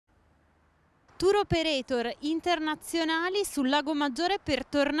tour operator internazionali sul Lago Maggiore per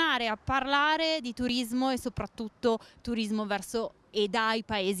tornare a parlare di turismo e soprattutto turismo verso e dai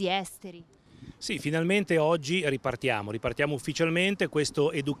paesi esteri. Sì, finalmente oggi ripartiamo ufficialmente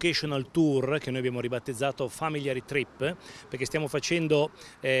questo educational tour che noi abbiamo ribattezzato Family Trip, perché stiamo facendo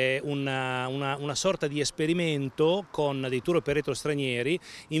una sorta di esperimento con dei tour operator stranieri,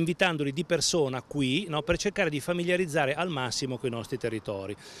 invitandoli di persona qui, no, per cercare di familiarizzare al massimo con i nostri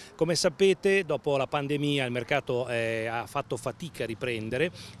territori. Come sapete, dopo la pandemia il mercato ha fatto fatica a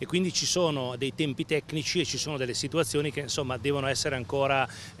riprendere e quindi ci sono dei tempi tecnici e ci sono delle situazioni che insomma devono essere ancora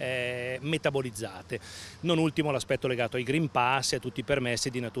metabolizzate. Non ultimo l'aspetto legato ai Green Pass e a tutti i permessi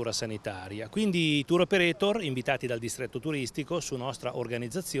di natura sanitaria. Quindi i tour operator, invitati dal Distretto Turistico su nostra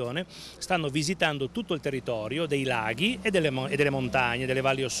organizzazione, stanno visitando tutto il territorio dei laghi e delle montagne, delle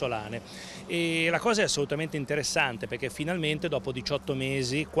valli ossolane. E la cosa è assolutamente interessante perché finalmente dopo 18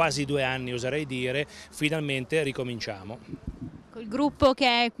 mesi, quasi 2 anni oserei dire, finalmente ricominciamo. Il gruppo che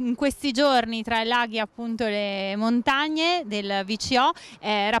è in questi giorni tra i laghi e appunto le montagne del VCO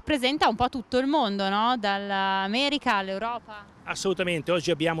rappresenta un po' tutto il mondo, no? Dall'America all'Europa. Assolutamente, oggi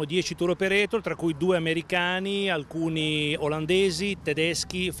abbiamo 10 tour operator, tra cui 2 americani, alcuni olandesi,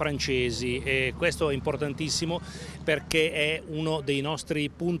 tedeschi, francesi, e questo è importantissimo perché è uno dei nostri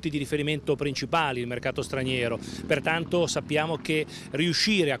punti di riferimento principali, il mercato straniero. Pertanto sappiamo che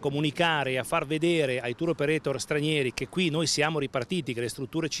riuscire a comunicare e a far vedere ai tour operator stranieri che qui noi siamo ripartiti, che le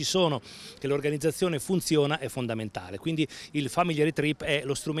strutture ci sono, che l'organizzazione funziona è fondamentale. Quindi il Family Trip è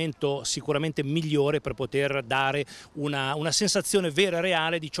lo strumento sicuramente migliore per poter dare una sensazione vera e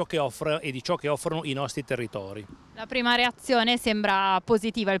reale di ciò che offre e di ciò che offrono i nostri territori. La prima reazione sembra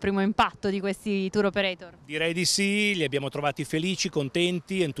positiva, il primo impatto di questi tour operator? Direi di sì, li abbiamo trovati felici,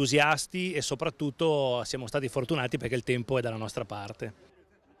 contenti, entusiasti e soprattutto siamo stati fortunati perché il tempo è dalla nostra parte.